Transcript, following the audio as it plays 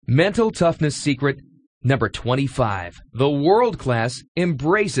Mental toughness secret number 25. The world class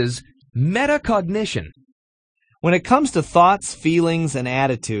embraces metacognition. When it comes to thoughts, feelings, and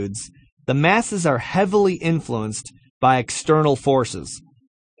attitudes, the masses are heavily influenced by external forces,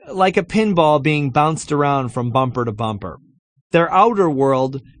 like a pinball being bounced around from bumper to bumper. Their outer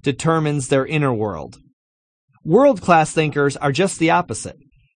world determines their inner world. World-class thinkers are just the opposite.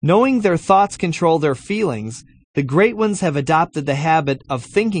 Knowing their thoughts control their feelings, the great ones have adopted the habit of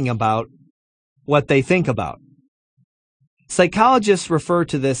thinking about what they think about. Psychologists refer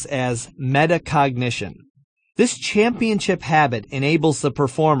to this as metacognition. This championship habit enables the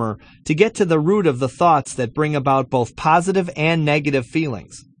performer to get to the root of the thoughts that bring about both positive and negative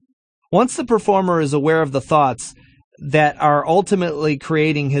feelings. Once the performer is aware of the thoughts that are ultimately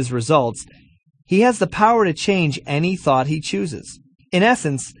creating his results, he has the power to change any thought he chooses. In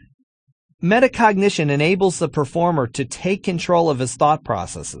essence, metacognition enables the performer to take control of his thought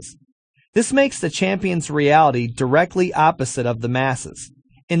processes. This makes the champion's reality directly opposite of the masses,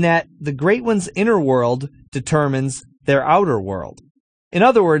 in that the great one's inner world determines their outer world. In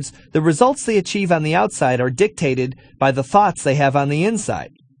other words, the results they achieve on the outside are dictated by the thoughts they have on the inside.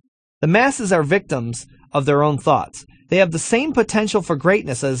 The masses are victims of their own thoughts. They have the same potential for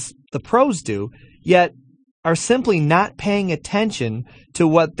greatness as the pros do, yet are simply not paying attention to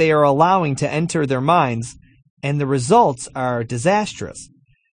what they are allowing to enter their minds, and the results are disastrous.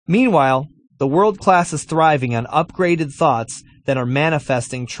 Meanwhile, the world class is thriving on upgraded thoughts that are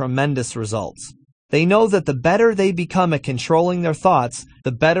manifesting tremendous results. They know that the better they become at controlling their thoughts,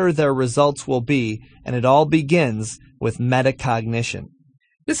 the better their results will be, and it all begins with metacognition.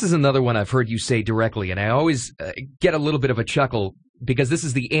 This is another one I've heard you say directly, and I always get a little bit of a chuckle because this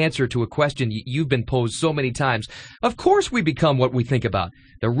is the answer to a question you've been posed so many times. Of course we become what we think about.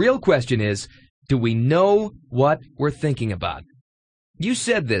 The real question is, do we know what we're thinking about? You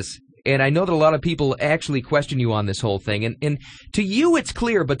said this, and I know that a lot of people actually question you on this whole thing, and to you it's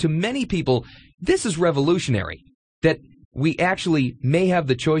clear, but to many people, this is revolutionary, that we actually may have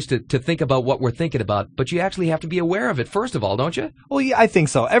the choice to think about what we're thinking about, but you actually have to be aware of it first of all, don't you? Well, yeah, I think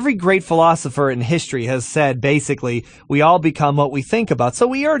so. Every great philosopher in history has said, basically, we all become what we think about. So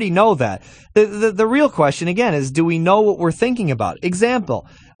we already know that. The real question, again, is do we know what we're thinking about? Example,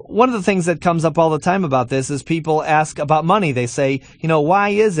 one of the things that comes up all the time about this is people ask about money. They say, why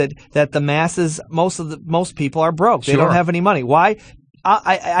is it that the masses, most people are broke? They don't have any money. Why?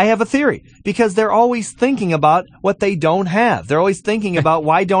 I have a theory, because they're always thinking about what they don't have. They're always thinking about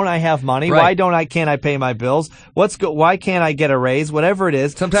why don't I have money? Right. Why can't I pay my bills? Why can't I get a raise? Whatever it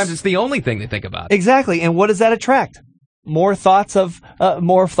is. Sometimes it's the only thing they think about. Exactly. And what does that attract? More thoughts of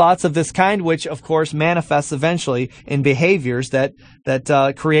this kind, which of course manifests eventually in behaviors that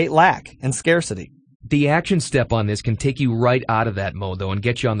create lack and scarcity. The action step on this can take you right out of that mode, though, and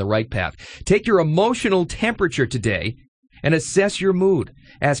get you on the right path. Take your emotional temperature today and assess your mood.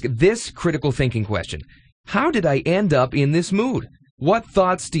 Ask this critical thinking question. How did I end up in this mood? What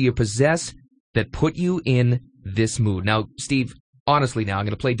thoughts do you possess that put you in this mood? Now, Steve, honestly now, I'm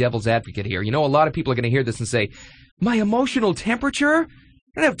going to play devil's advocate here. A lot of people are going to hear this and say, my emotional temperature?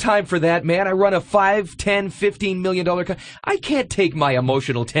 I don't have time for that, man. I run a $5, $10, $15 million I can't take my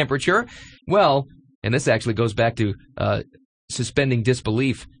emotional temperature. Well, and this actually goes back to suspending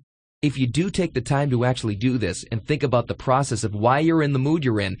disbelief. If you do take the time to actually do this and think about the process of why you're in the mood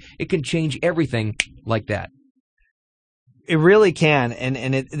you're in, it can change everything like that. It really can,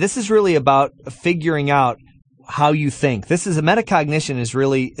 and this is really about figuring out how you think. This is metacognition is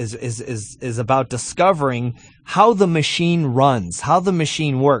really is about discovering how the machine runs, how the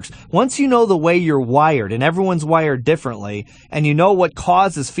machine works. Once you know the way you're wired, and everyone's wired differently, and you know what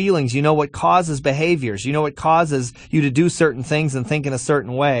causes feelings, you know what causes behaviors, you know what causes you to do certain things and think in a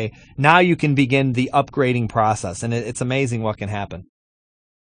certain way, now you can begin the upgrading process, and it's amazing what can happen.